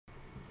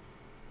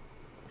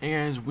Hey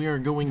guys, we are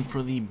going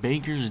for the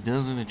Baker's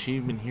Dozen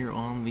achievement here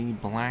on the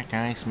Black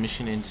Ice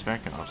mission in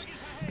SpecOps.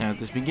 Now at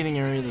this beginning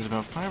area there's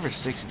about 5 or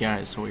 6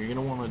 guys, so what you're going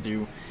to want to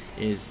do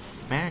is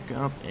back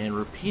up and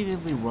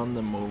repeatedly run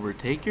them over.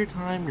 Take your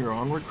time, you're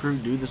on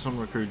recruit, do this on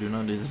recruit, do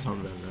not do this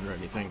on veteran or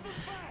anything.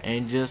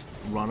 And just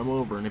run them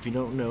over, and if you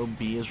don't know,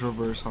 B is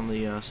reverse on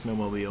the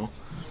snowmobile.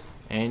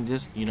 And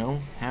just,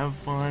 have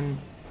fun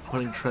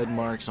putting tread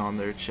marks on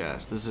their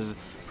chest. This is a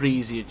pretty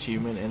easy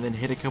achievement, and then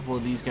hit a couple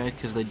of these guys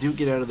because they do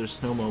get out of their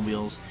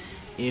snowmobiles.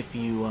 If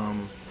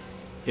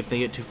they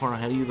get too far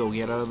ahead of you, they'll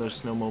get out of their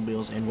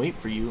snowmobiles and wait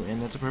for you,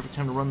 and that's a perfect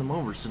time to run them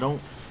over. So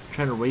don't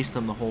try to race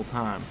them the whole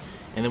time.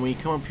 And then when you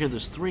come up here,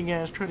 there's 3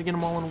 guys. Try to get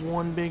them all in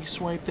one big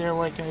swipe there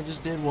like I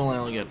just did. Well, I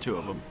only got 2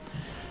 of them.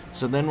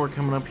 So then we're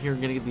coming up here,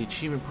 gonna get the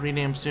achievement pretty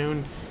damn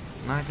soon.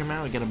 Knock them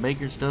out. We got a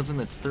Baker's Dozen.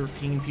 That's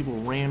 13 people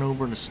ran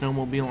over in a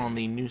snowmobile on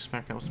the new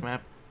SpecOps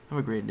map. Have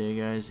a great day,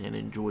 guys, and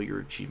enjoy your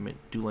achievement.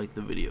 Do like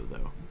the video,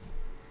 though.